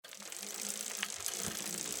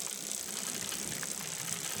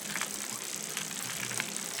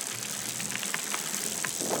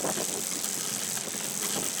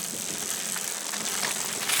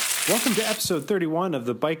Welcome to episode 31 of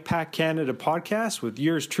the Bike Pack Canada podcast with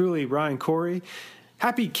yours truly, Ryan Corey.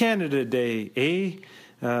 Happy Canada Day,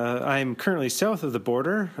 eh? I'm currently south of the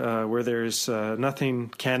border where there's nothing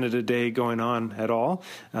Canada Day going on at all.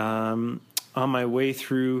 On my way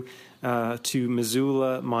through to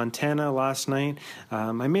Missoula, Montana last night.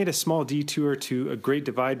 I made a small detour to a Great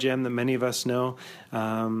Divide Gem that many of us know.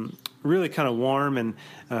 Really kind of warm and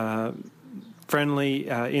friendly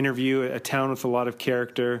interview, a town with a lot of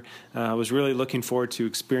character. Was really looking forward to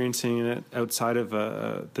experiencing it outside of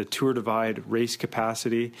the Tour Divide race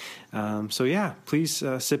capacity. So yeah, please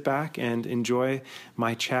sit back and enjoy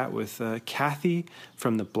my chat with Kathy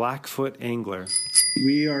from the Blackfoot Angler.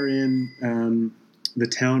 We are in the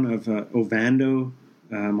town of Ovando,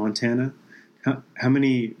 Montana. How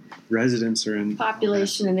many residents are in?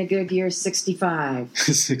 Population in a good year, 65.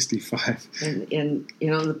 65. And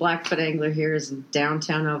the Blackfoot Angler here is in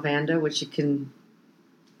downtown Ovando, which you can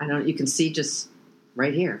see just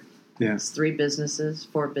right here. Yeah. It's 4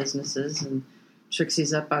 businesses, and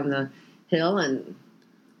Trixie's up on the hill, and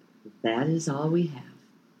that is all we have.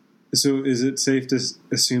 So is it safe to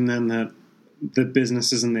assume then that the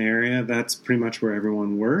businesses in the area, that's pretty much where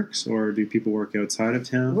everyone works, or do people work outside of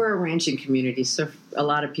town? We're a ranching community, so a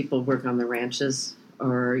lot of people work on the ranches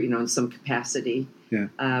or, in some capacity. Yeah.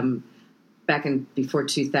 Before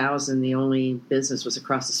 2000, the only business was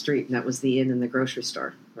across the street, and that was the inn and the grocery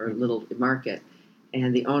store, or a little market.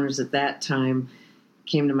 And the owners at that time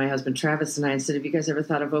came to my husband Travis and I and said, have you guys ever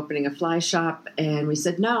thought of opening a fly shop? And we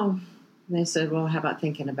said, no. And they said, well, how about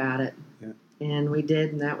thinking about it? Yeah. And we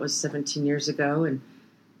did, and that was 17 years ago, and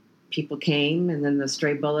people came, and then the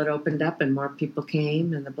Stray Bullet opened up, and more people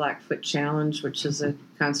came, and the Blackfoot Challenge, which is a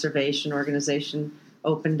conservation organization,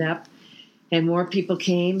 opened up, and more people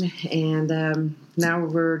came, and now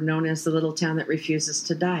we're known as the little town that refuses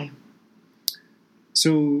to die.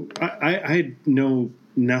 So I know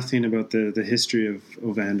nothing about the history of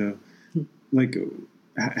Ovando. Like,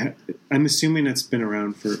 I'm assuming it's been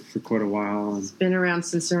around for quite a while. It's been around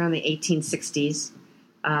since around the 1860s.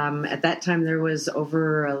 At that time, there was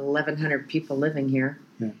over 1,100 people living here,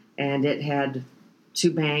 yeah. And it had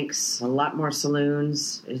 2 banks, a lot more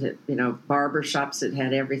saloons, it had, barber shops. It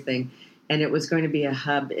had everything, and it was going to be a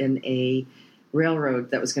hub in a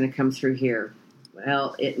railroad that was going to come through here.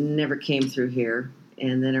 Well, it never came through here,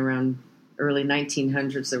 and then around early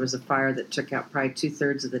 1900s, there was a fire that took out probably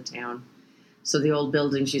 2/3 of the town. So the old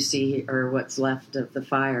buildings you see are what's left of the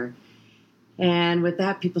fire. And with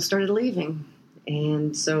that, people started leaving.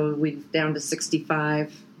 And so we're down to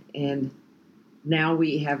 65. And now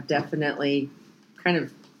we have definitely kind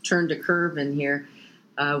of turned a curve in here.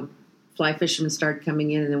 Fly fishermen started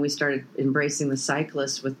coming in, and then we started embracing the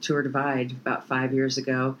cyclists with Tour Divide about 5 years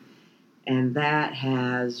ago. And that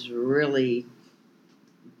has really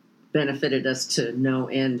benefited us to no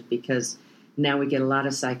end, because now we get a lot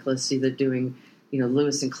of cyclists either doing,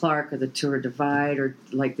 Lewis and Clark or the Tour Divide, or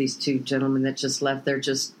like these 2 gentlemen that just left. They're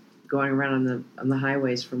just going around on the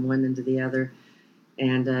highways from one end to the other.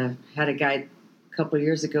 And had a guy a couple of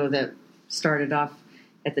years ago that started off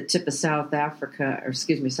at the tip of South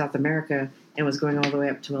America, and was going all the way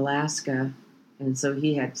up to Alaska. And so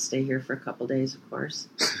he had to stay here for a couple of days, of course.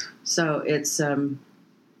 So it's been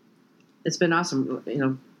awesome,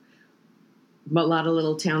 A lot of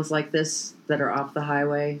little towns like this that are off the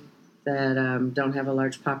highway that don't have a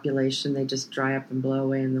large population, they just dry up and blow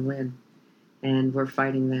away in the wind. And we're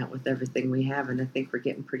fighting that with everything we have, and I think we're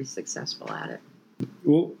getting pretty successful at it.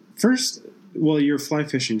 Well, you're a fly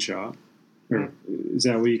fishing shop. Or is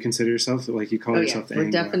that what you consider yourself? Like, you call yourself the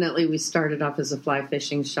angler? We started off as a fly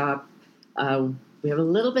fishing shop. We have a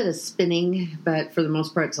little bit of spinning, but for the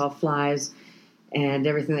most part it's all flies and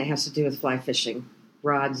everything that has to do with fly fishing.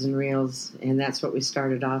 Rods and reels, and that's what we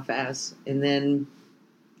started off as. And then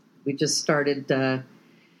we just started, when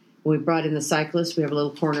we brought in the cyclists, we have a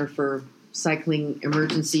little corner for cycling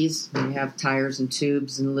emergencies. We have tires and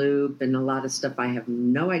tubes and lube and a lot of stuff. I have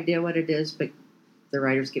no idea what it is, but the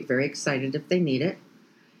riders get very excited if they need it.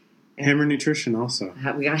 And Hammer Nutrition also.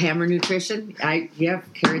 We got Hammer Nutrition. I've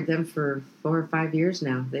carried them for 4 or 5 years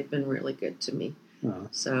now. They've been really good to me. Oh.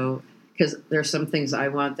 So, because there's some things I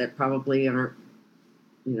want that probably aren't,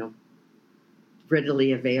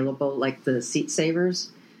 readily available, like the seat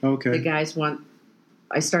savers. Okay. The guys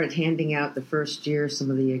I started handing out the first year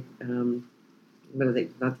some of the, what are they,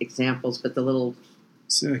 not the examples, but the little...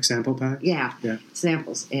 Example pack? Yeah,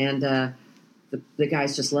 samples. And the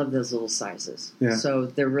guys just love those little sizes. Yeah. So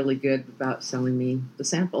they're really good about selling me the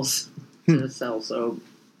samples to sell. So,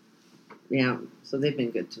 yeah, so they've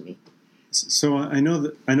been good to me. So I know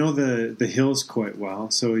the hills quite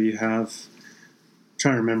well. So you have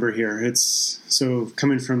trying to remember here. It's so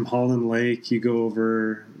coming from Holland Lake, you go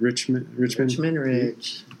over Richmond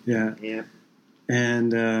Ridge. Yeah. Yeah.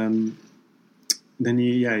 And then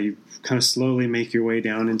you kind of slowly make your way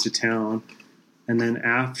down into town. And then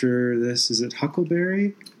after this, is it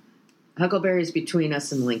Huckleberry? Huckleberry is between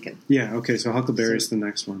us and Lincoln. Yeah, okay, so Huckleberry is the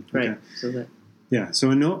next one. Right. Okay. So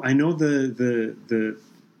I know the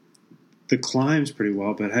climbs pretty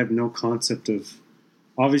well, but I have no concept of.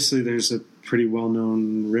 Obviously, there's a pretty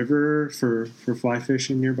well-known river for fly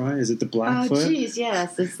fishing nearby. Is it the Blackfoot? Oh, geez,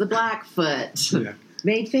 yes, it's the Blackfoot. Yeah.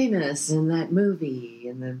 Made famous in that movie,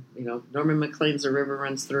 and then Norman McLean's "A River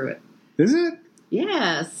Runs Through It." Is it?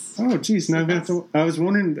 Yes. Oh, geez. Now I was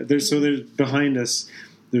wondering. There's behind us.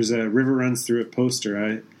 There's a "River Runs Through It"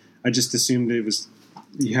 poster. I just assumed it was.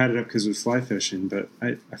 You had it up because it was fly fishing, but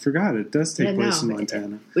I forgot it does take place in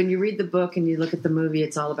Montana. When you read the book and you look at the movie,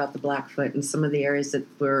 it's all about the Blackfoot, and some of the areas that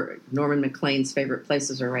were Norman McLean's favorite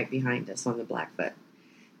places are right behind us on the Blackfoot.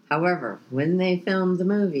 However, when they filmed the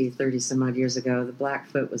movie 30-some-odd years ago, the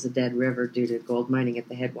Blackfoot was a dead river due to gold mining at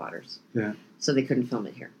the headwaters. Yeah. So they couldn't film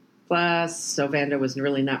it here. Plus, Ovando was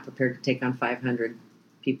really not prepared to take on 500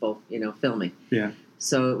 people, filming. Yeah.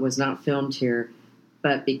 So it was not filmed here.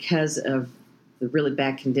 But because of the really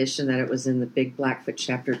bad condition that it was in, the big Blackfoot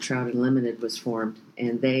chapter, Trout Unlimited was formed.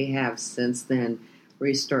 And they have since then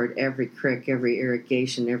restored every creek, every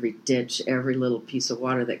irrigation, every ditch, every little piece of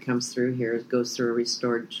water that comes through here goes through a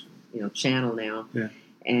restored, channel now. Yeah.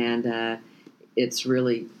 And it's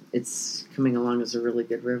coming along as a really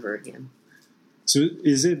good river again. So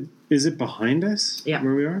is it behind us? Yeah.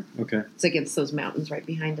 Where we are? Okay. It's against those mountains right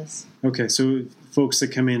behind us. Okay. So folks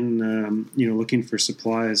that come in, looking for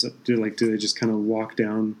supplies, do they just kind of walk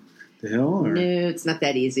down the hill? Or? No, it's not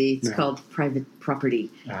that easy. It's called private property.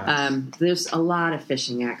 There's a lot of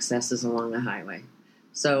fishing accesses along the highway.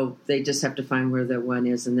 So they just have to find where the one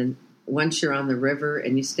is. And then once you're on the river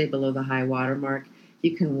and you stay below the high water mark,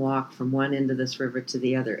 you can walk from one end of this river to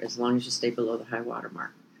the other as long as you stay below the high water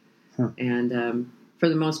mark. Huh. And for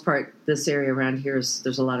the most part, this area around here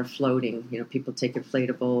there's a lot of floating. People take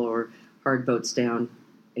inflatable or hard boats down.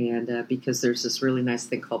 And because there's this really nice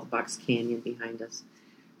thing called the Box Canyon behind us.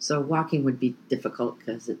 So walking would be difficult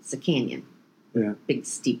because it's a canyon. Yeah. Big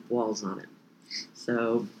steep walls on it.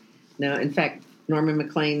 So, no, in fact, Norman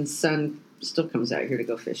McLean's son still comes out here to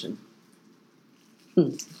go fishing.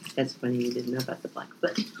 That's funny you didn't know about the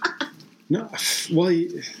Blackfoot. No, well,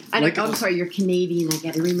 I'm sorry, you're Canadian. I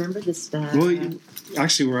got to remember this stuff. Well,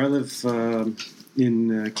 actually, where I live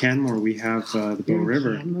in Canmore, we have the Bow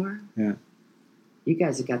River. Canmore? Yeah. You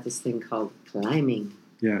guys have got this thing called climbing.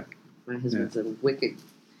 Yeah. My husband's a wicked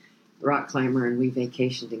rock climber, and we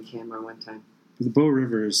vacationed in Canmore one time. The Bow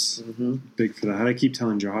River is big for that. I keep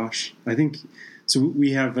telling Josh. I think so.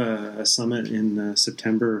 We have a summit in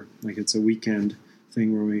September. Like it's a weekend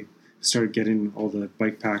thing where we started getting all the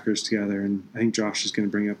bike packers together, and I think Josh is going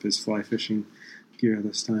to bring up his fly fishing gear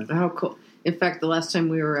this time. Oh, cool! In fact, the last time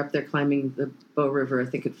we were up there climbing the Bow River, I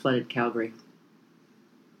think it flooded Calgary.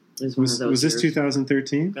 It was one of those was this years.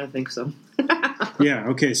 2013? I think so. Yeah.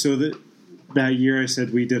 Okay. So that year, I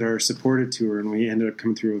said we did our supported tour, and we ended up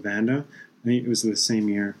coming through Ovando. I think it was the same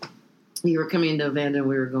year. You were coming into Ovando, and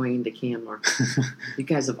we were going into Canmore. You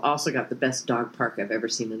guys have also got the best dog park I've ever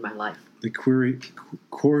seen in my life. The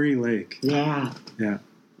Quarry Lake. Yeah. Yeah.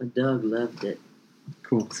 My dog loved it.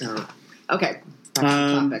 Cool. So, okay. Back to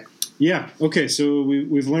the topic. Yeah. Okay. So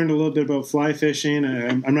we've learned a little bit about fly fishing.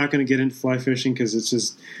 I'm not going to get into fly fishing because it's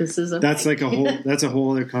just that's like a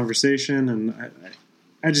whole other conversation, and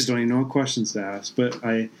I just don't even know what questions to ask. But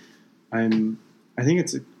I think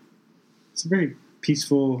it's a very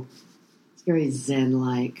peaceful. It's very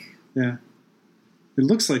Zen-like. Yeah. It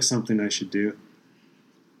looks like something I should do.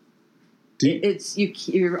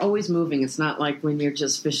 You're always moving. It's not like when you're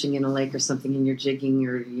just fishing in a lake or something and you're jigging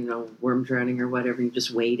or worm drowning or whatever. You're just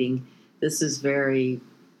waiting. This is very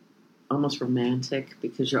almost romantic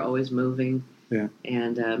because you're always moving. Yeah,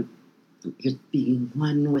 and you're being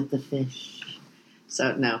one with the fish.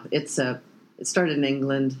 So no, it started in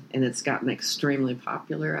England and it's gotten extremely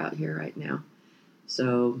popular out here right now.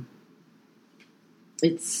 So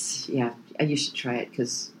you should try it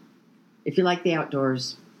because if you like the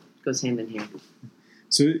outdoors. Goes hand in hand.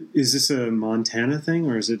 So is this a Montana thing,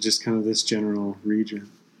 or is it just kind of this general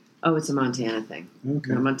region? Oh, it's a Montana thing.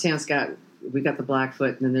 Okay. Montana's we got the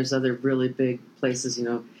Blackfoot, and then there's other really big places,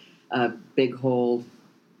 Big Hole,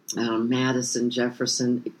 Madison,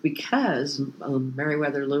 Jefferson, because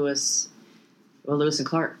Lewis and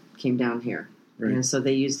Clark came down here. Right. And so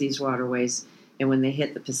they used these waterways, and when they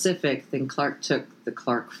hit the Pacific, then Clark took the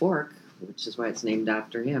Clark Fork, which is why it's named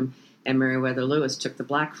after him, and Meriwether Lewis took the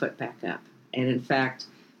Blackfoot back up. And in fact,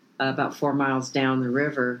 about 4 miles down the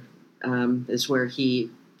river is where he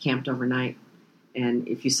camped overnight. And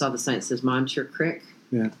if you saw the sign that says Montour Creek,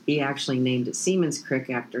 he actually named it Seaman's Creek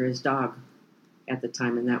after his dog at the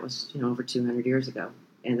time, and that was over 200 years ago.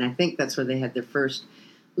 And I think that's where they had their first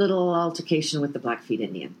little altercation with the Blackfeet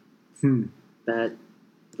Indian. But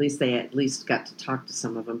at least they got to talk to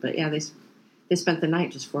some of them. But yeah, they spent the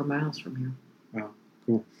night just 4 miles from here. Wow,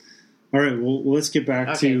 cool. All right, well let's get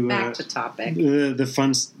back to topic. The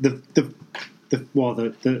fun,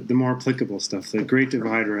 the more applicable stuff, the Great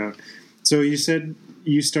Divide Route. So you said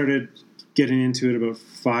you started getting into it about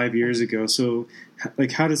 5 years ago. So,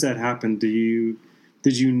 like, how does that happen?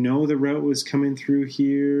 Did you know the route was coming through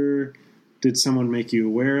here? Did someone make you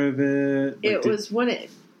aware of it? It was when at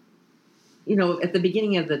the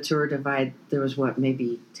beginning of the Tour Divide, there was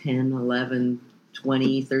maybe 10, 11,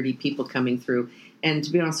 20, 30 people coming through. And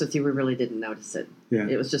to be honest with you, we really didn't notice it. Yeah.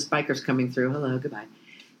 It was just bikers coming through. Hello, goodbye.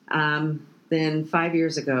 Then 5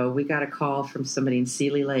 years ago, we got a call from somebody in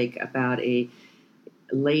Seeley Lake about a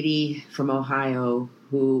lady from Ohio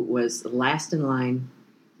who was last in line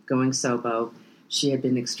going Sobo. She had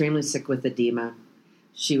been extremely sick with edema.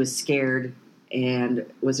 She was scared, and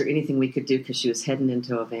was there anything we could do, because she was heading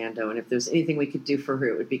into Ovando, and if there was anything we could do for her,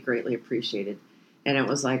 it would be greatly appreciated. And it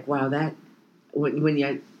was like, wow, that when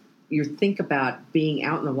you think about being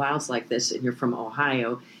out in the wilds like this, and you're from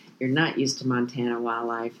Ohio, you're not used to Montana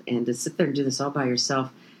wildlife, and to sit there and do this all by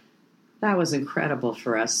yourself, that was incredible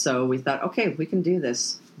for us. So we thought, okay, we can do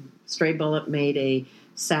this. Stray Bullet made a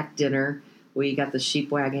sack dinner. We got the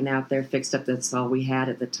sheep wagon out there fixed up. That's all we had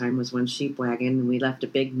at the time, was one sheep wagon. And we left a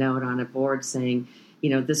big note on a board saying,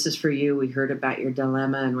 this is for you. We heard about your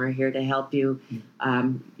dilemma, and we're here to help you.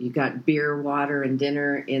 You got beer, water, and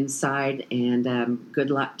dinner inside, and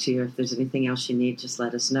good luck to you. If there's anything else you need, just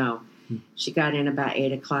let us know. She got in about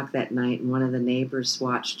 8 o'clock that night, and one of the neighbors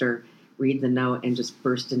watched her read the note and just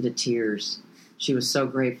burst into tears. She was so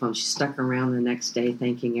grateful, and she stuck around the next day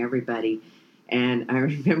thanking everybody. And I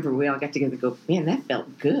remember we all got together and go, man, that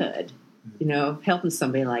felt good. Helping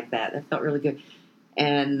somebody like that. That felt really good.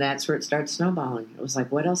 And that's where it started snowballing. It was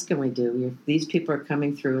like, what else can we do? If these people are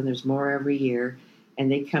coming through, and there's more every year,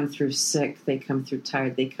 and they come through sick, they come through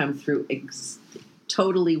tired, they come through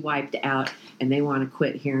totally wiped out, and they want to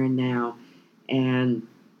quit here and now. And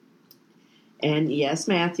yes,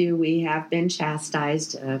 Matthew, we have been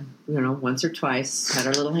chastised, once or twice. Had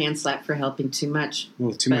our little hand slapped for helping too much.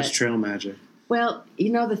 Well, too much trail magic. Well,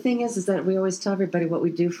 the thing is that we always tell everybody what we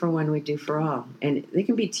do for one, we do for all. And they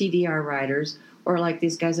can be TDR riders, or like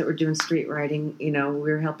these guys that were doing street riding.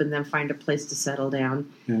 We're helping them find a place to settle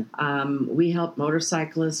down. Yeah. We help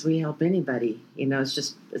motorcyclists. We help anybody.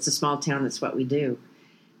 It's a small town. That's what we do.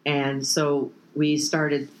 And so we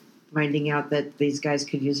started finding out that these guys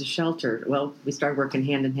could use a shelter. Well, we started working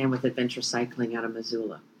hand in hand with Adventure Cycling out of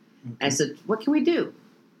Missoula. Okay. I said, what can we do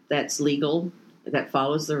that's legal, that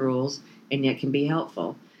follows the rules, and yet can be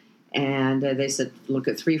helpful? And they said, look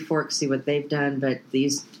at Three Forks, see what they've done. But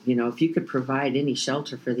these, if you could provide any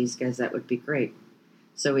shelter for these guys, that would be great.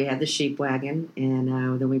 So we had the sheep wagon, and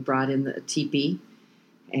then we brought in the teepee,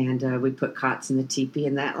 and we put cots in the teepee,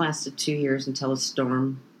 and that lasted 2 years until a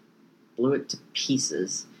storm blew it to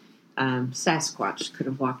pieces. Sasquatch could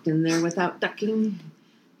have walked in there without ducking.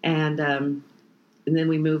 And then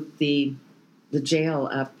we moved the jail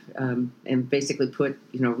up and basically put,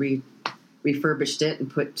 refurbished it and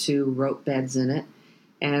put 2 rope beds in it.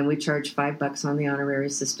 And we charge $5 on the honorary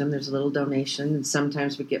system. There's a little donation, and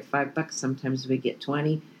sometimes we get $5, sometimes we get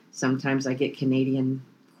 20. Sometimes I get Canadian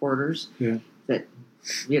quarters that,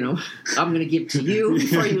 I'm going to give to you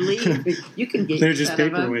before you leave. You can get. They're just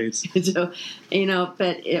paperweights. So,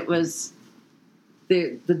 but it was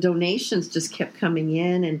the donations just kept coming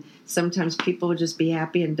in, and sometimes people would just be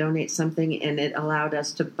happy and donate something, and it allowed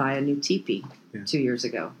us to buy a new teepee 2 years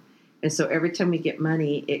ago. And so every time we get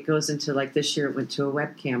money, it goes into, like this year, it went to a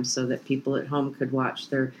webcam so that people at home could watch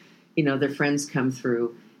their friends come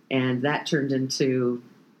through, and that turned into.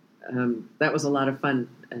 That was a lot of fun,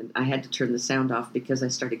 and I had to turn the sound off because I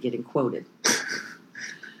started getting quoted,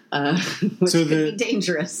 which could be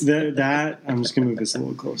dangerous. That I'm just going to move this a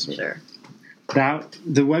little closer. Sure. That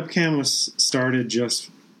the webcam was started just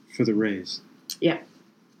for the race. Yeah.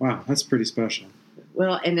 Wow, that's pretty special.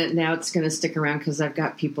 Well, and now it's going to stick around because I've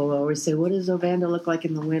got people who always say, "What does Ovando look like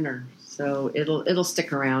in the winter?" So it'll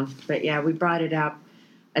stick around. But yeah, we brought it out.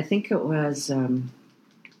 I think it was a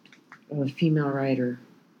female rider.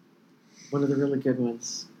 One of the really good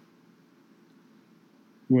ones.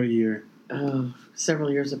 What year? Oh, several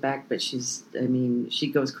years back, but she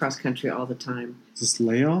goes cross country all the time. Is this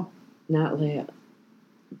Lael? Not Lael.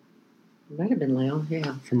 Might have been Lael,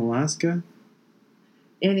 yeah. From Alaska?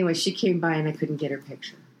 Anyway, she came by and I couldn't get her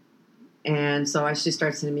picture. And so she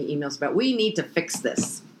started sending me emails about, we need to fix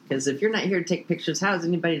this. Because if you're not here to take pictures, how is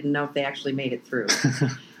anybody to know if they actually made it through?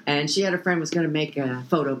 And she had a friend was going to make a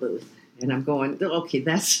photo booth. And I'm going, okay,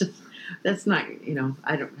 that's not,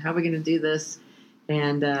 how are we going to do this?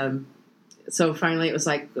 And so finally it was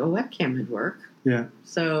like, a webcam would work. Yeah.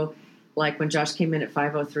 So like when Josh came in at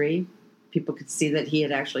 5:03, people could see that he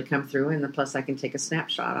had actually come through, and plus I can take a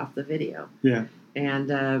snapshot off the video. Yeah.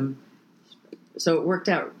 And so it worked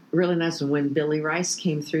out really nice. And when Billy Rice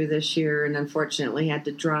came through this year and unfortunately had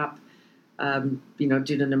to drop, due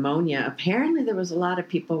to pneumonia, apparently there was a lot of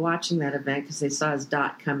people watching that event because they saw his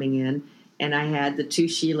dot coming in. And I had the two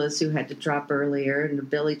Sheilas who had to drop earlier and the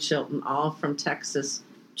Billy Chilton, all from Texas,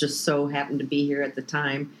 just so happened to be here at the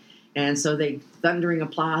time. And so they thundering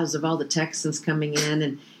applause of all the Texans coming in,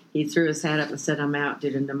 and he threw his hat up and said, I'm out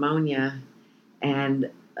due to pneumonia. And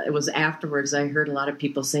it was afterwards I heard a lot of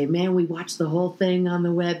people say, man, we watched the whole thing on the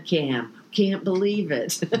webcam. Can't believe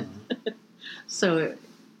it. So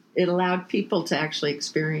it allowed people to actually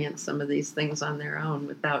experience some of these things on their own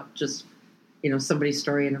without just, somebody's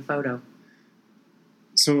story in a photo.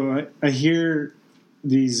 So I hear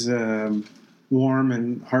these warm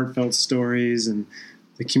and heartfelt stories and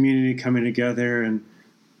the community coming together, and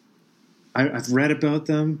I've read about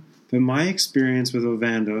them, but my experience with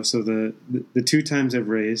Ovando, so the two times I've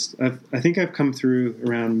raced, I think I've come through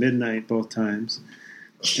around midnight both times.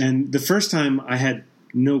 And the first time I had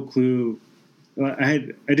no clue. I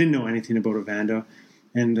didn't know anything about Ovando,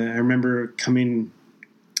 and I remember coming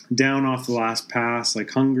down off the last pass,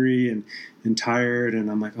 like hungry and tired, and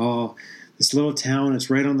I'm like, oh, this little town, it's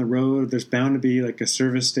right on the road. There's bound to be like a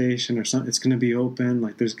service station or something. It's going to be open.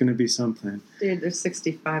 Like there's going to be something. Dude, there's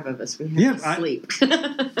 65 of us. We have to sleep.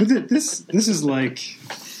 But this is like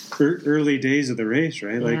early days of the race,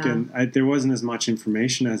 right? Like, yeah. and there wasn't as much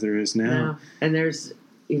information as there is now. No. And there's,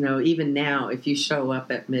 even now, if you show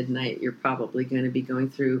up at midnight, you're probably going to be going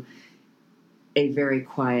through a very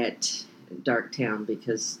quiet, dark town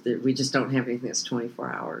because we just don't have anything that's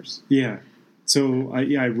 24 hours. Yeah. So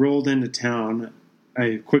I rolled into town.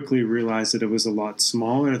 I quickly realized that it was a lot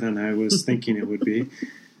smaller than I was thinking it would be,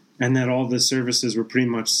 and that all the services were pretty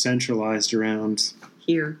much centralized around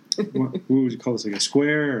here. what would you call this? Like a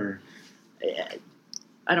square?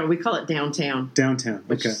 Or? We call it downtown. Downtown.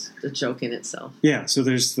 Which Okay. is a joke in itself. Yeah. So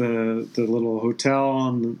there's the little hotel,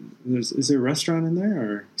 and is there a restaurant in there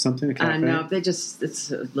or something? A cafe? No,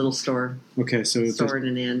 it's a little store. Okay. So store and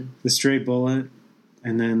an inn. The Stray Bullet.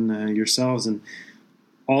 And then yourselves, and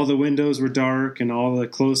all the windows were dark, and all the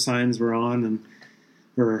close signs were on and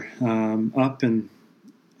were up. And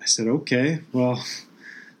I said, "Okay, well,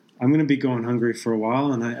 I'm going to be going hungry for a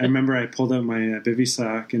while." And I remember I pulled out my bivy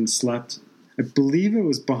sack and slept. I believe it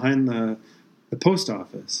was behind the post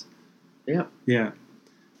office. Yep. Yeah.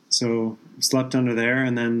 So slept under there,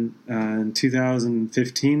 and then in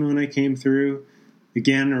 2015 when I came through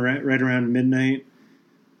again, right around midnight.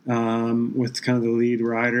 With kind of the lead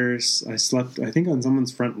riders, I slept, I think, on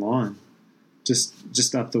someone's front lawn,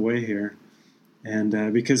 just up the way here,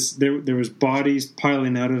 and because there was bodies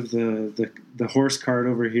piling out of the horse cart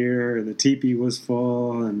over here, the teepee was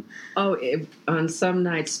full, and on some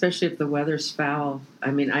nights, especially if the weather's foul. I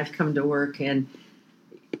mean, I've come to work and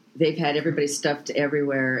they've had everybody stuffed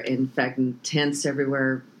everywhere. In fact, in tents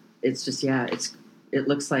everywhere. It's just it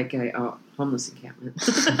looks like a homeless encampment.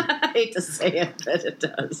 I hate to say it, but it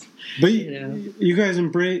does. But you guys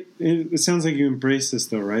embrace. It sounds like you embrace this,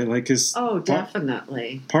 though, right? Like,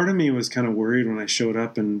 definitely. Part of me was kind of worried when I showed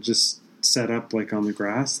up and just set up like on the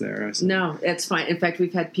grass there. I said, no, it's fine. In fact,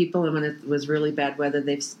 we've had people, and when it was really bad weather,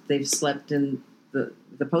 they've slept in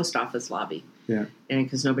the post office lobby. Yeah, and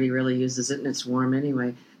because nobody really uses it, and it's warm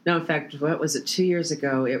anyway. No, in fact, what was it? 2 years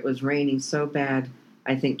ago, it was raining so bad.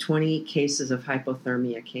 I think 20 cases of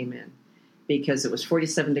hypothermia came in because it was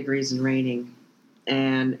 47 degrees and raining,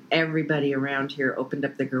 and everybody around here opened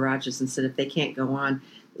up their garages and said if they can't go on,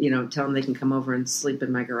 tell them they can come over and sleep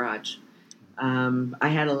in my garage. I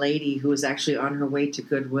had a lady who was actually on her way to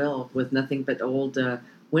Goodwill with nothing but old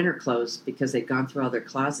winter clothes because they'd gone through all their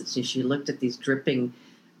closets, and she looked at these dripping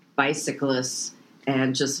bicyclists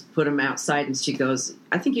and just put them outside, and she goes,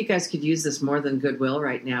 I think you guys could use this more than Goodwill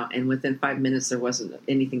right now. And within 5 minutes, there wasn't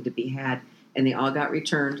anything to be had. And they all got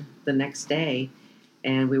returned the next day,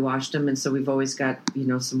 and we washed them. And so we've always got,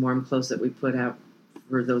 some warm clothes that we put out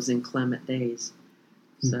for those inclement days.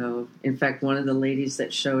 Mm-hmm. So, in fact, one of the ladies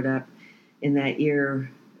that showed up in that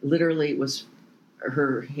year, literally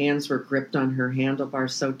her hands were gripped on her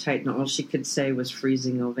handlebars so tight, and all she could say was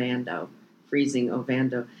freezing Ovando.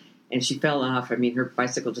 And she fell off. I mean, her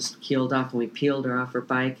bicycle just keeled off, and we peeled her off her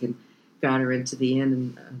bike and got her into the inn.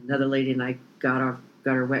 And another lady and I got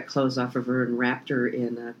her wet clothes off of her and wrapped her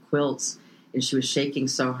in quilts. And she was shaking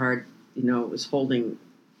so hard, it was holding,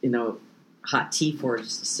 hot tea for her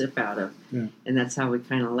just to sip out of. Yeah. And that's how we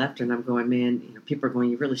kind of left her. And I'm going, man, people are going,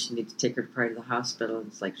 you really should need to take her to the hospital. And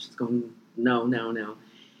it's like, she's going, no.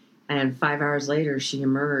 And 5 hours later, she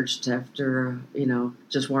emerged after,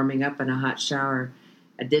 just warming up in a hot shower.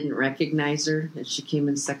 I didn't recognize her, and she came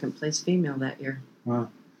in second place female that year. Wow.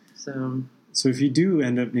 So if you do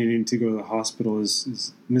end up needing to go to the hospital,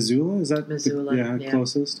 is Missoula? Is that Missoula? Yeah,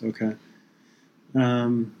 closest? Okay.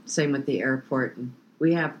 Same with the airport.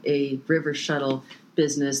 We have a river shuttle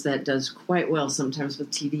business that does quite well sometimes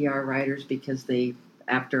with TDR riders because they,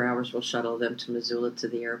 after hours, will shuttle them to Missoula to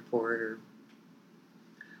the airport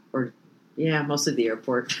or mostly the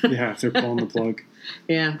airport. Yeah, if they're pulling the plug.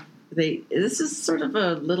 Yeah. This is sort of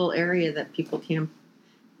a little area that people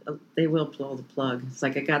they will pull the plug. It's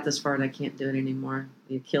like, I got this far and I can't do it anymore.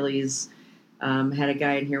 The Achilles had a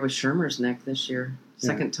guy in here with Schirmer's neck this year.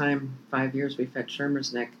 Second time, 5 years we've had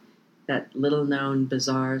Schirmer's neck. That little known,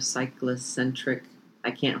 bizarre, cyclist-centric,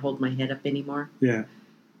 I can't hold my head up anymore. Yeah.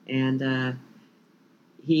 And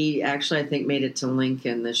he actually, I think, made it to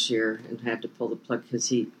Lincoln this year and had to pull the plug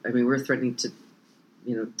because we're threatening to,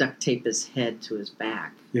 duct tape his head to his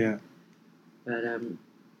back. Yeah. But, a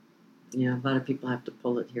lot of people have to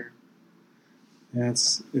pull it here. Yeah,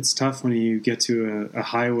 it's tough when you get to a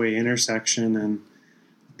highway intersection and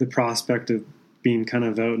the prospect of being kind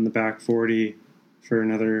of out in the back 40 for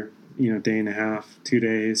another, day and a half, 2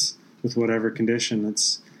 days with whatever condition.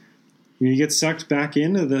 It's, you get sucked back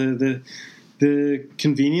into the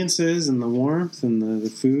conveniences and the warmth and the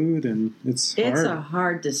food, and it's hard. It's a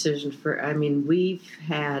hard decision we've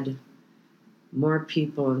had more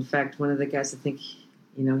people. In fact, one of the guys, I think,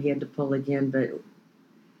 he had to pull again, but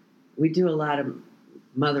we do a lot of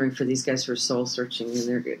mothering for these guys who are soul searching,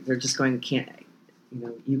 and they're just going,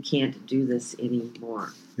 you can't do this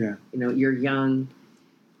anymore. Yeah. You're young.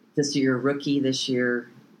 You're a rookie this year.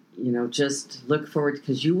 Just look forward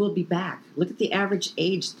because you will be back. Look at the average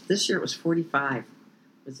age. This year it was 45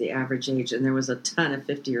 was the average age, and there was a ton of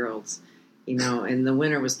 50-year-olds, and the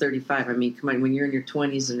winter was 35. I mean, come on, when you're in your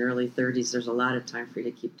 20s and early 30s, there's a lot of time for you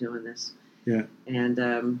to keep doing this. Yeah.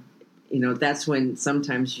 And, that's when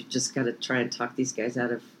sometimes you just got to try and talk these guys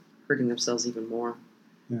out of hurting themselves even more,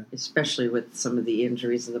 especially with some of the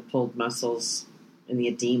injuries and the pulled muscles and the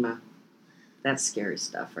edema. That's scary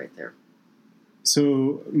stuff right there.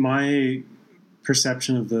 So my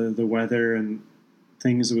perception of the weather and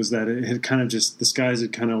things was that it had kind of the skies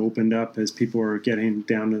had kind of opened up as people were getting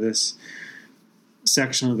down to this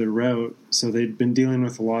section of the route. So they'd been dealing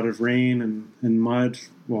with a lot of rain and mud,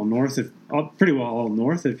 pretty well all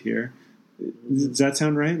north of here. Does that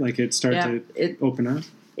sound right? Like it started to open up?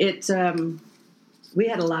 We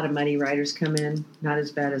had a lot of muddy riders come in, not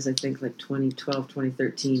as bad as I think like 2012,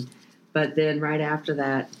 2013. But then right after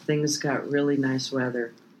that, things got really nice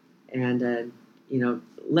weather. And,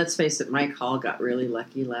 let's face it, Mike Hall got really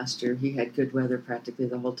lucky last year. He had good weather practically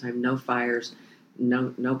the whole time. No fires,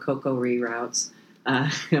 no cocoa reroutes.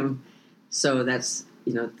 So that's,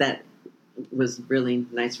 that was really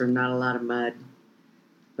nice for him. Not a lot of mud.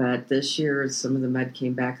 But this year, some of the mud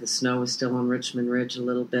came back. The snow was still on Richmond Ridge a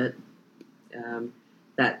little bit.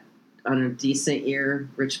 That on a decent year,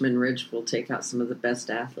 Richmond Ridge will take out some of the best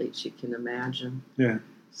athletes you can imagine. Yeah.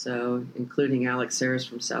 So, including Alex Harris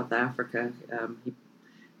from South Africa. He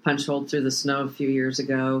punch holed through the snow a few years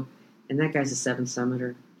ago, and that guy's a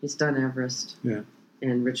 7-summiter. He's done Everest. Yeah.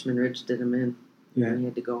 And Richmond Ridge did him in. Yeah. And he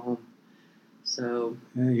had to go home. So.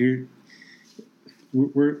 Yeah,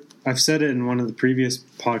 I've said it in one of the previous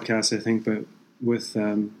podcasts, I think, but with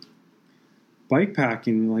bike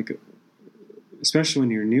packing, like, especially when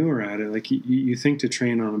you're newer at it, like you think to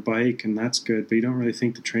train on a bike and that's good, but you don't really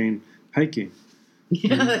think to train hiking.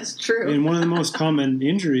 Yeah, that's true. And one of the most common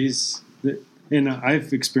injuries and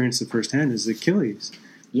I've experienced it firsthand is Achilles.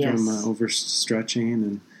 Yes. From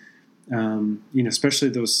overstretching and, especially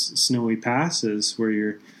those snowy passes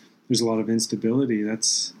where there's a lot of instability.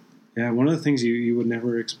 That's, one of the things you would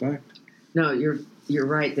never expect. No, you're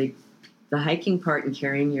right. The hiking part and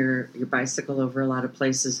carrying your bicycle over a lot of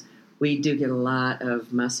places, we do get a lot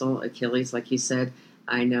of muscle Achilles, like you said.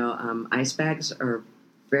 I know ice bags are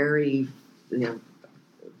very,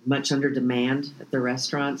 much under demand at the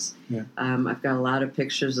restaurants. Yeah. I've got a lot of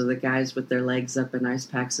pictures of the guys with their legs up in ice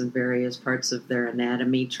packs in various parts of their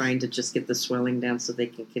anatomy, trying to just get the swelling down so they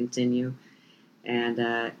can continue.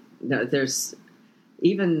 And no, there's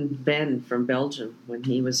even Ben from Belgium. When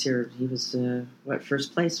he was here, he was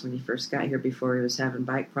first place when he first got here before he was having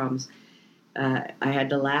bike problems. I had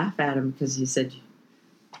to laugh at him because he said,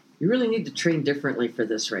 "You really need to train differently for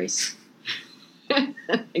this race." And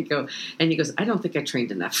he goes, "I don't think I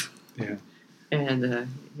trained enough." Yeah. And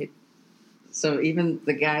so even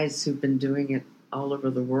the guys who've been doing it all over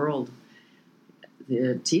the world,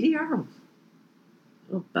 the TDR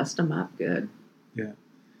will bust them up good. Yeah.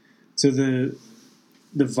 So the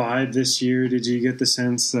vibe this year, did you get the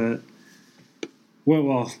sense that,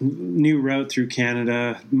 well, new route through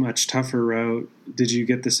Canada, much tougher route. Did you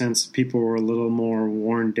get the sense people were a little more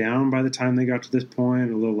worn down by the time they got to this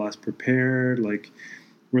point, a little less prepared? Like,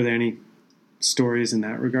 were there any stories in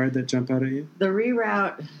that regard that jump out at you? The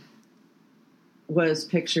reroute was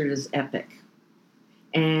pictured as epic,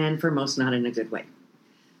 and for most not in a good way.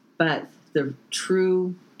 But the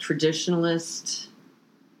true traditionalist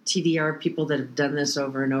TDR people that have done this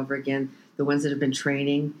over and over again, the ones that have been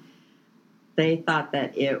training, they thought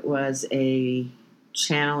that it was a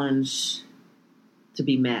challenge to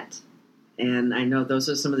be met. And I know those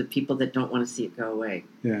are some of the people that don't want to see it go away.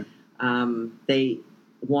 Yeah. They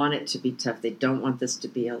want it to be tough. They don't want this to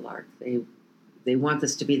be a lark. They want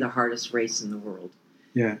this to be the hardest race in the world.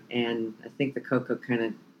 Yeah. And I think the Cocoa kind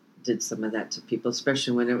of did some of that to people,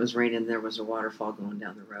 especially when it was raining. There was a waterfall going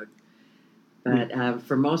down the road. But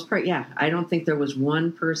for most part, yeah, I don't think there was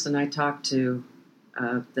one person I talked to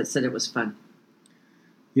that said it was fun.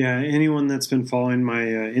 Yeah, anyone that's been following my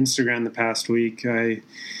Instagram the past week,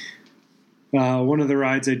 one of the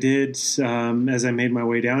rides I did as I made my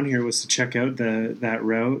way down here was to check out that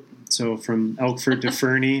route. So from Elkford to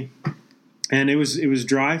Fernie, and it was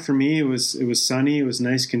dry for me. It was sunny. It was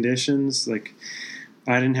nice conditions. Like,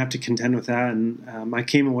 I didn't have to contend with that, and I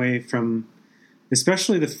came away from,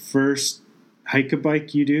 especially the first hike a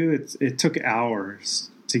bike you do. It took hours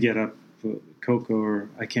to get up Cocoa, or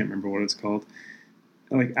I can't remember what it's called.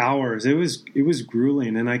 Like hours. It was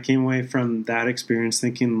grueling, and I came away from that experience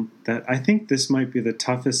thinking that I think this might be the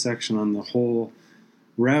toughest section on the whole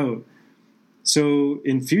route. So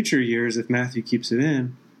in future years, if Matthew keeps it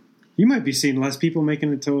in, you might be seeing less people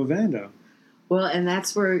making it to Ovando. Well, and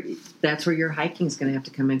that's where your hiking's going to have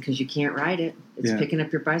to come in, because you can't ride it. It's picking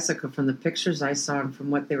up your bicycle. From the pictures I saw and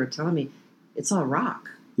from what they were telling me, it's all rock.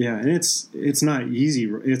 Yeah, and it's not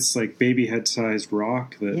easy. It's like baby head sized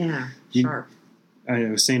rock that sharp. I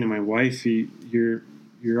was saying to my wife, you're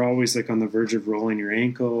always like on the verge of rolling your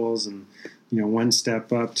ankles, and one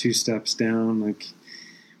step up, two steps down. Like,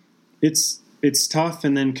 it's tough,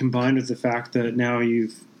 and then combined with the fact that now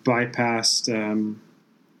you've bypassed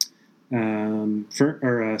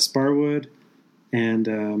Sparwood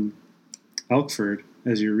and Elkford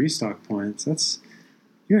as your restock points.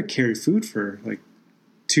 You got to carry food for like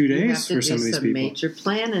 2 days for some of these people. You have to do some major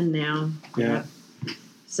planning now. Yeah.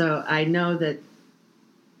 So I know that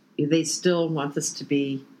they still want this to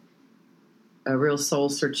be a real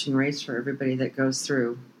soul-searching race for everybody that goes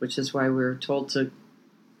through, which is why we're told to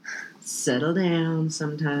settle down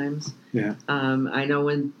sometimes. Yeah. I know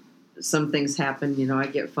when some things happen, I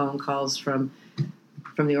get phone calls from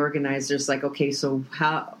the organizers like, okay, so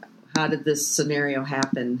how did this scenario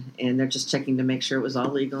happen? And they're just checking to make sure it was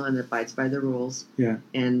all legal and it abides by the rules. Yeah.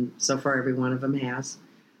 And so far, every one of them has.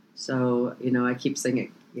 So, I keep saying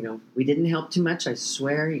it, we didn't help too much. I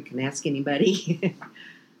swear, you can ask anybody.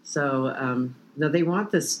 So, no, they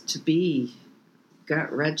want this to be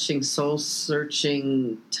gut-wrenching,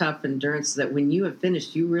 soul-searching, tough endurance, so that when you have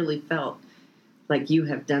finished, you really felt like you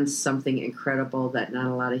have done something incredible that not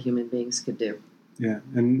a lot of human beings could do. Yeah,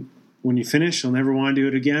 and when you finish, you'll never want to do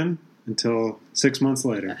it again until 6 months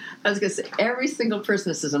later. I was going to say, every single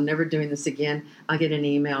person that says, I'm never doing this again, I'll get an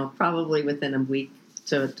email probably within a week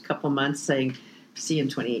to a couple months saying, see you in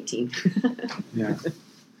 2018. Yeah.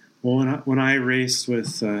 Well, when I raced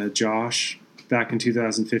with Josh back in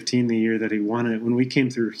 2015, the year that he won it, when we came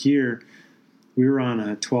through here, we were on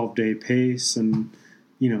a 12-day pace, and,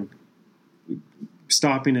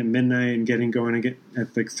 stopping at midnight and getting going again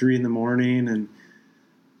at like 3 a.m, and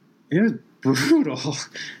it was brutal.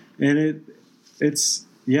 And it's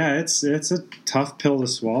a tough pill to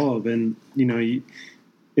swallow. And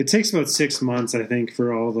it takes about 6 months, I think,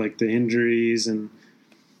 for all like the injuries and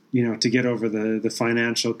to get over the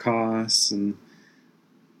financial costs, and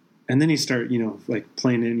then you start like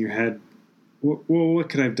playing it in your head. Well, what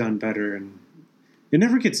could I have done better? And it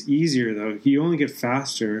never gets easier though. You only get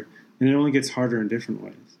faster. And it only gets harder in different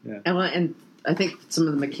ways. Yeah. And I think some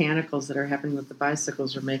of the mechanicals that are happening with the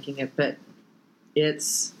bicycles are making it. But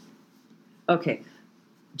it's okay.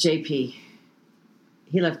 JP,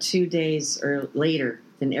 he left 2 days or later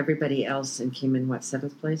than everybody else and came in, what,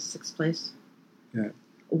 7th place, 6th place? Yeah.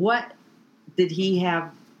 What did he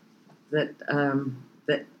have that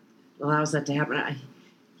that allows that to happen?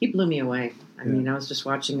 He blew me away. I mean, I was just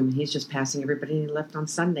watching him, and he's just passing everybody, and he left on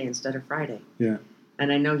Sunday instead of Friday. Yeah.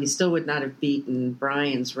 And I know he still would not have beaten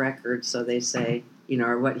Brian's record, so they say,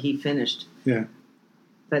 or what he finished. Yeah.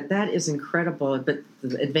 But that is incredible. But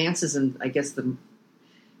the advances in, I guess, the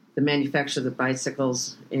manufacture of the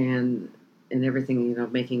bicycles and everything,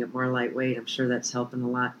 making it more lightweight, I'm sure that's helping a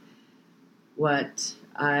lot. What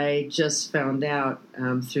I just found out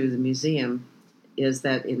through the museum is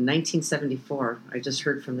that in 1974, I just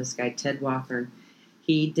heard from this guy, Ted Wathern,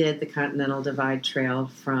 he did the Continental Divide Trail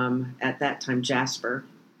from, at that time, Jasper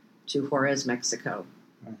to Juarez, Mexico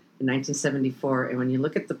in 1974. And when you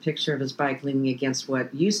look at the picture of his bike leaning against what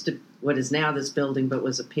is now this building, but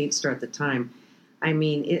was a paint store at the time, I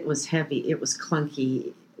mean, it was heavy, it was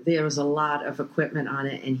clunky, there was a lot of equipment on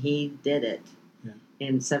it, and he did it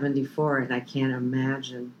in 74, and I can't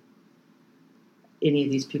imagine any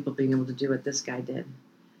of these people being able to do what this guy did.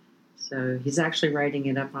 So he's actually writing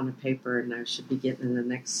it up on a paper, and I should be getting in the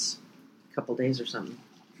next couple days or something.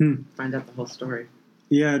 Find out the whole story.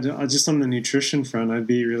 Yeah, just on the nutrition front, I'd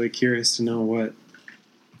be really curious to know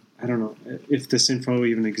I don't know, if this info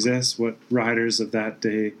even exists, what riders of that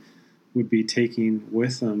day would be taking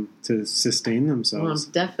with them to sustain themselves. Well,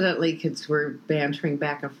 I'm definitely, because we're bantering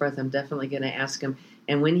back and forth, I'm definitely going to ask him.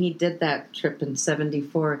 And when he did that trip in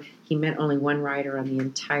 74, he met only one rider on the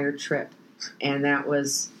entire trip. And that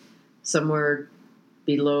was somewhere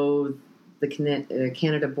below the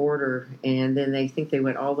Canada border. And then they think they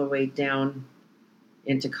went all the way down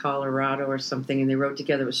into Colorado or something. And they rode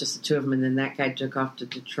together. It was just the two of them. And then that guy took off to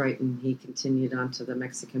Detroit, and he continued on to the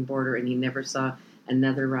Mexican border. And he never saw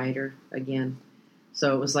another rider again.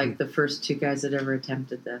 So it was like the first two guys that ever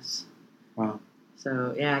attempted this. Wow.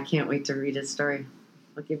 So, yeah, I can't wait to read his story.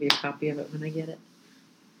 I'll give you a copy of it when I get it.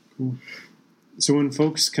 Cool. So when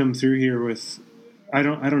folks come through here with, I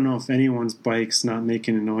don't know if anyone's bike's not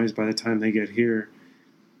making a noise by the time they get here.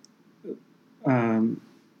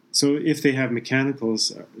 So if they have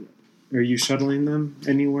mechanicals, are you shuttling them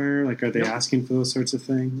anywhere? Like, are they asking for those sorts of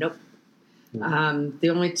things? Nope. The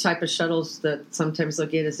only type of shuttles that sometimes they'll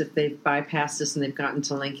get is if they've bypassed us and they've gotten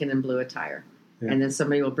to Lincoln and blew a tire. Yeah. And then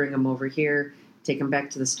somebody will bring them over here, take them back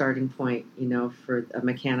to the starting point, for a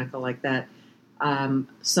mechanical like that.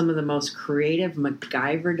 Some of the most creative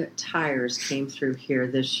MacGyvered tires came through here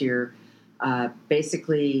this year.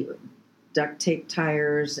 Basically, duct tape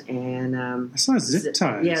tires and... I saw zip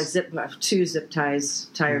ties. Yeah, two zip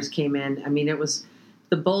tires came in. I mean, it was...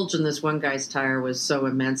 The bulge in this one guy's tire was so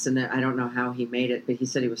immense, and I don't know how he made it, but he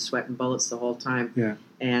said he was sweating bullets the whole time. Yeah.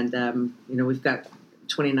 And, we've got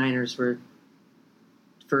 29ers were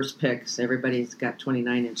first picks. Everybody's got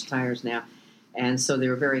 29-inch tires now. And so they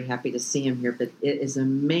were very happy to see him here. But it is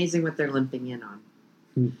amazing what they're limping in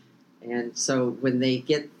on. And so when they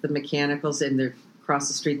get the mechanicals and they're across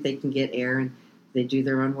the street, they can get air, and they do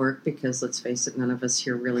their own work because, let's face it, none of us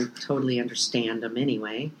here really totally understand them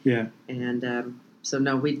anyway. Yeah. And so,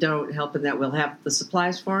 no, we don't help in that. We'll have the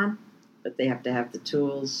supplies for them, but they have to have the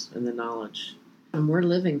tools and the knowledge. And we're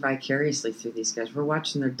living vicariously through these guys. We're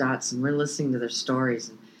watching their dots, and we're listening to their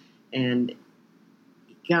stories. And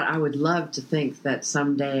God, I would love to think that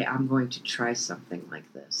someday I'm going to try something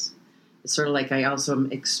like this. It's sort of like I also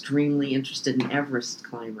am extremely interested in Everest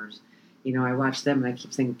climbers. I watch them, and I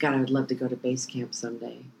keep thinking, God, I would love to go to base camp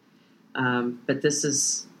someday. But this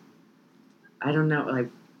is, I don't know,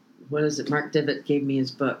 what is it? Mark Divot gave me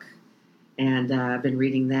his book, and I've been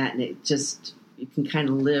reading that, and it just, you can kind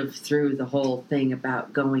of live through the whole thing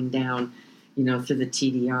about going down, through the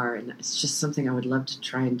TDR, and it's just something I would love to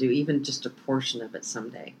try and do, even just a portion of it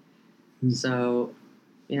someday. So,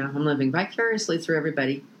 I'm living vicariously through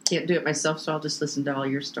everybody. Can't do it myself, so I'll just listen to all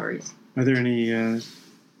your stories. Are there any,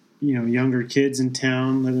 younger kids in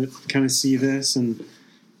town that kind of see this and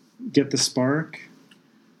get the spark?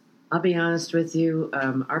 I'll be honest with you.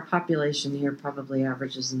 Our population here probably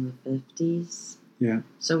averages in the 50s. Yeah.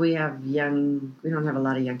 So we don't have a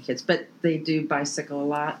lot of young kids, but they do bicycle a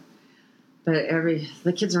lot. But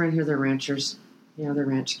the kids around here, they're ranchers. They're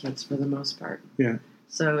ranch kids for the most part. Yeah.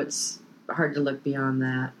 So it's hard to look beyond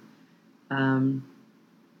that.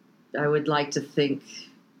 I would like to think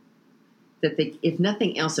that if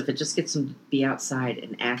nothing else, if it just gets them to be outside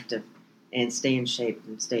and active and stay in shape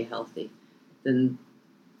and stay healthy, then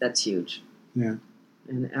that's huge. Yeah.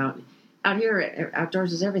 And out here,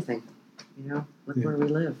 outdoors is everything. Look where we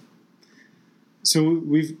live. So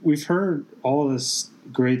we've heard all of this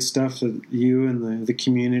great stuff that you and the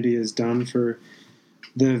community has done for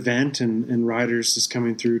the event and riders just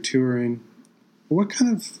coming through touring. What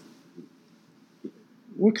kind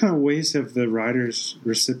of ways have the riders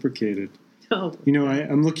reciprocated? Oh. You know,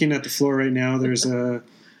 I'm looking at the floor right now. There's a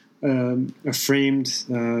framed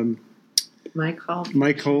Mike Hall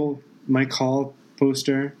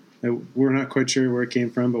poster. We're not quite sure where it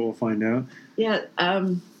came from, but we'll find out. Yeah,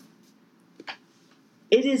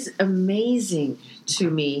 it is amazing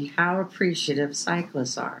to me how appreciative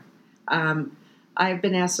cyclists are. I've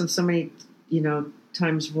been asked them so many,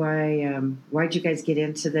 times why'd you guys get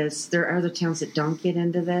into this? There are other towns that don't get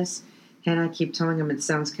into this, and I keep telling them it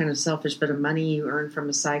sounds kind of selfish, but the money you earn from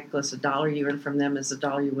a cyclist, $1 you earn from them is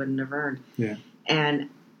 $1 you wouldn't have earned. Yeah, and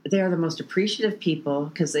they are the most appreciative people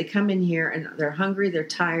because they come in here and they're hungry, they're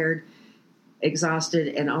tired, exhausted,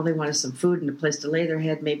 and all they want is some food and a place to lay their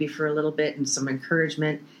head maybe for a little bit and some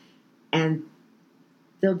encouragement. And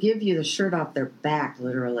they'll give you the shirt off their back,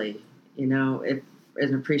 literally, if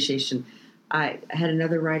an appreciation. I had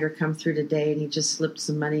another rider come through today, and he just slipped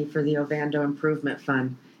some money for the Ovando Improvement Fund.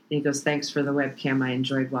 And he goes, "Thanks for the webcam. I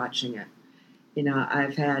enjoyed watching it."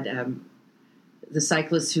 I've had the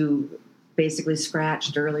cyclists who basically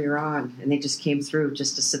scratched earlier on, and they just came through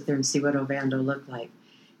just to sit there and see what Ovando looked like.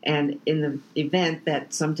 And in the event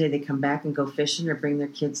that someday they come back and go fishing or bring their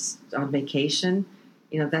kids on vacation,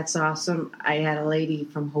 that's awesome. I had a lady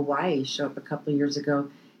from Hawaii show up a couple of years ago,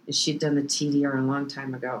 and she'd done the TDR a long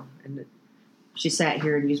time ago. And she sat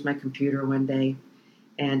here and used my computer one day,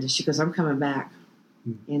 and she goes, "I'm coming back."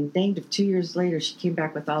 And danged if 2 years later, she came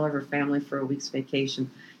back with all of her family for a week's vacation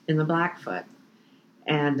in the Blackfoot.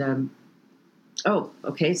 And,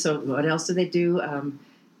 okay, so what else did they do?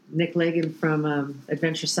 Nick Lagan from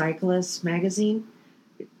Adventure Cyclist magazine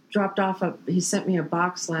dropped off he sent me a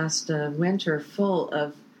box last winter full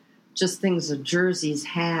of just things of jerseys,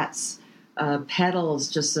 hats, pedals,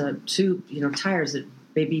 just tires that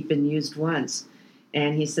maybe been used once.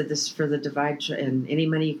 And he said, "This is for the divide, and any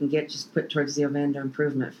money you can get, just put towards the Ovando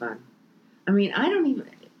Improvement Fund." I mean,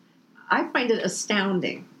 I find it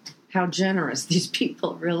astounding how generous these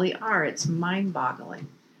people really are. It's mind-boggling.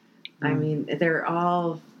 I mean, they're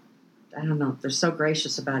all, I don't know, they're so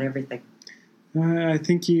gracious about everything. I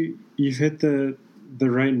think you've hit the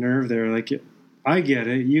right nerve there. Like, I get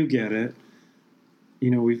it, you get it.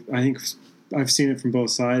 I think I've seen it from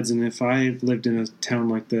both sides, and if I lived in a town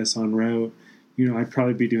like this en route, I'd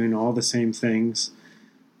probably be doing all the same things.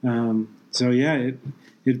 So yeah,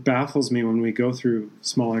 it baffles me when we go through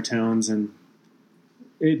smaller towns, and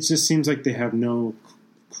it just seems like they have no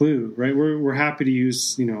clue, right? We're happy to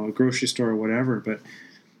use, a grocery store or whatever, but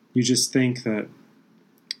you just think that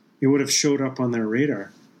it would have showed up on their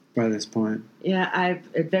radar by this point. Yeah,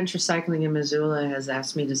 Adventure Cycling in Missoula has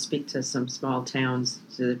asked me to speak to some small towns,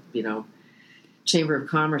 to Chamber of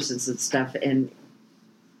Commerces and stuff, and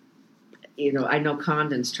I know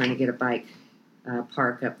Condon's trying to get a bike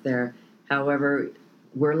park up there. However,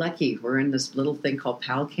 we're lucky. We're in this little thing called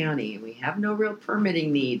Powell County, and we have no real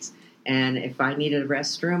permitting needs. And if I need a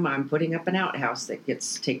restroom, I'm putting up an outhouse that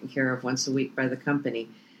gets taken care of once a week by the company.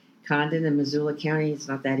 Condon and Missoula County, it's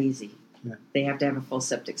not that easy. Yeah. They have to have a full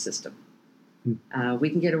septic system. We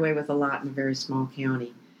can get away with a lot in a very small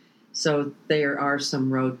county. So there are some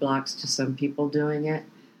roadblocks to some people doing it.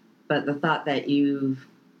 But the thought that you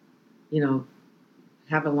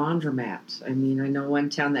have a laundromat. I mean, I know one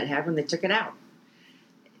town that had one, they took it out.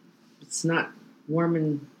 It's not warm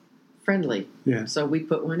and friendly. Yeah. So we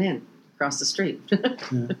put one in across the street.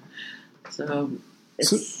 Yeah. So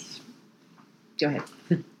go ahead.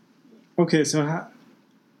 Okay, so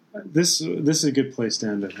this is a good place to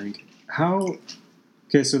end, I think.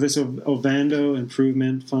 So this Ovando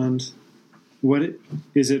Improvement Fund, what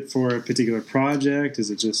is it for a particular project?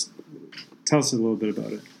 Is it just, tell us a little bit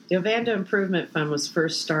about it. The Ovando Improvement Fund was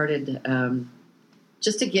first started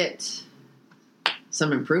just to get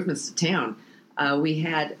some improvements to town. We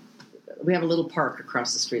have a little park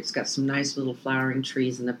across the street. It's got some nice little flowering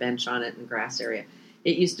trees and a bench on it and grass area.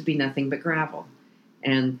 It used to be nothing but gravel.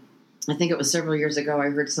 And I think it was several years ago, I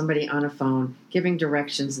heard somebody on a phone giving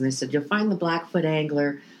directions, and they said, "You'll find the Blackfoot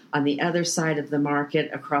Angler on the other side of the market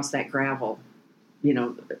across that gravel."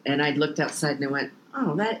 And I looked outside and I went,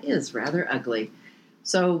 "Oh, that is rather ugly."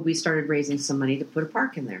 So we started raising some money to put a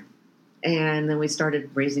park in there. And then we started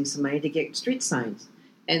raising some money to get street signs.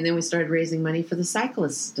 And then we started raising money for the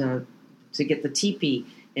cyclists to get the teepee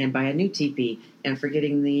and buy a new teepee, and for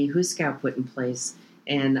getting the Huskow put in place.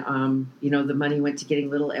 And, the money went to getting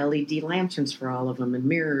little LED lanterns for all of them and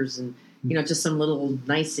mirrors and, just some little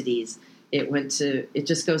niceties. It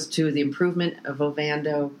just goes to the improvement of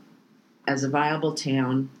Ovando as a viable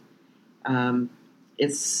town.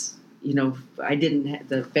 It's I didn't.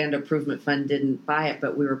 The Ovando Improvement Fund didn't buy it,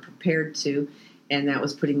 but we were prepared to, and that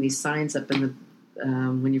was putting these signs up in the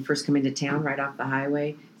when you first come into town, right off the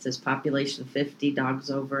highway. It says population 50, dogs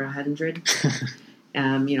over 100.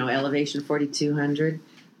 Elevation 4,200.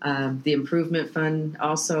 The Improvement Fund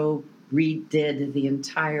also redid the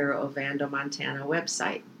entire Ovando, Montana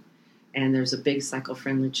website, and there's a big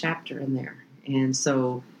cycle-friendly chapter in there, and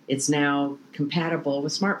so it's now compatible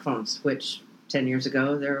with smartphones, which 10 years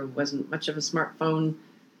ago there wasn't much of a smartphone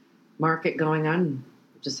market going on.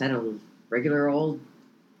 We just had a regular old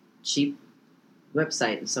cheap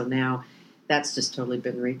website, and so now that's just totally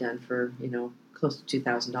been redone for close to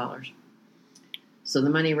 $2,000. So the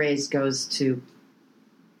money raised goes to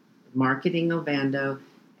marketing Ovando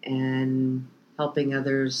and helping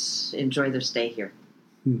others enjoy their stay here.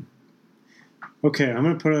 Okay, I'm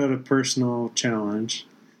going to put out a personal challenge.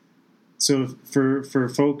 So for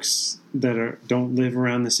folks that don't live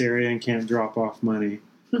around this area and can't drop off money,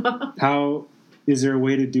 how is there a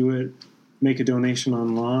way to do it? Make a donation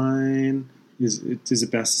online? Is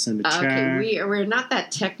it best to send a check? Okay, we're not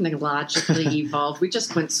that technologically evolved. We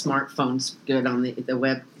just went smartphones good on the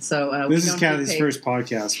web. So this is Kathy's first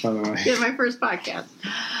podcast, by the way. Yeah, my first podcast.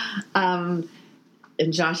 And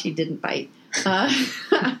Josh, he didn't bite.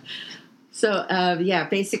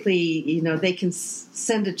 Basically, they can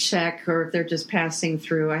send a check, or if they're just passing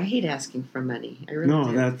through. I hate asking for money. I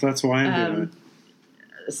really do. That's why I'm doing it.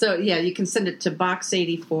 So, you can send it to Box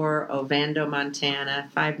 84, Ovando, Montana,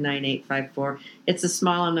 59854. It's a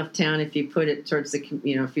small enough town if you put it towards if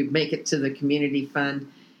you make it to the community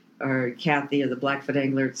fund or Kathy or the Blackfoot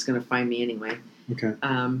Angler, it's going to find me anyway. Okay.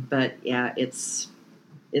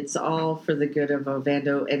 It's all for the good of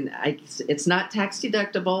Ovando. And it's not tax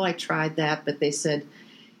deductible. I tried that, but they said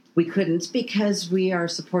we couldn't because we are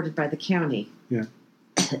supported by the county. Yeah.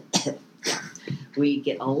 We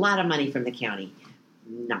get a lot of money from the county.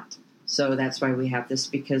 Not. So that's why we have this,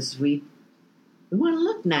 because we want to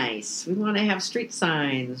look nice. We want to have street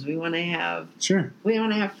signs. We want to have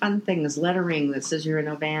fun things, lettering that says you're in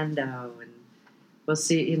Ovando. And we'll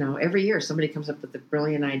see, every year somebody comes up with a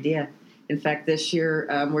brilliant idea. In fact, this year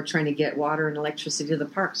we're trying to get water and electricity to the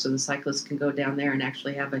park so the cyclists can go down there and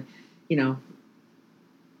actually have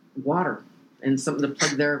water and something to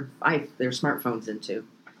plug their smartphones into.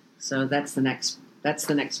 So that's the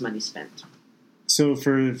next money spent. So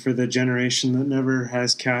for the generation that never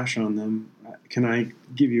has cash on them, can I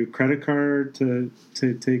give you a credit card to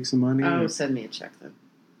take some money? Oh, send me a check then.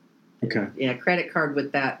 Okay. Yeah, credit card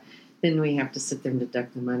with that. Then we have to sit there and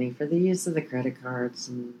deduct the money for the use of the credit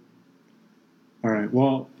cards. All right.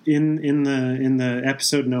 Well, in the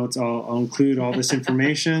episode notes, I'll include all this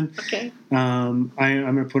information. Okay. I'm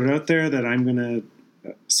going to put it out there that I'm going to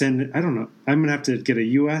send. I don't know. I'm going to have to get a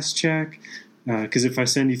U.S. check. Because if I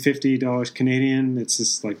send you $50 Canadian, it's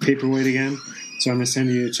just like paperweight again. So I'm going to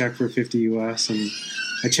send you a check for $50 US, and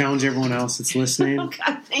I challenge everyone else that's listening. Oh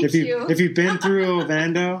God, thank you. If you've been through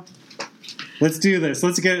Ovando, let's do this.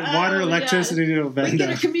 Let's get water, electricity to Ovando. We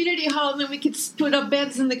get a community hall, and then we could put up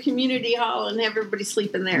beds in the community hall, and everybody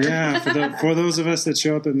sleep in there. Yeah, for those of us that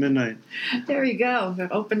show up at midnight. There you go.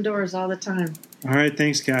 Open doors all the time. All right,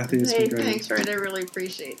 thanks, Kathy. It's been great. Thanks, Fred. I really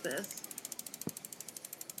appreciate this.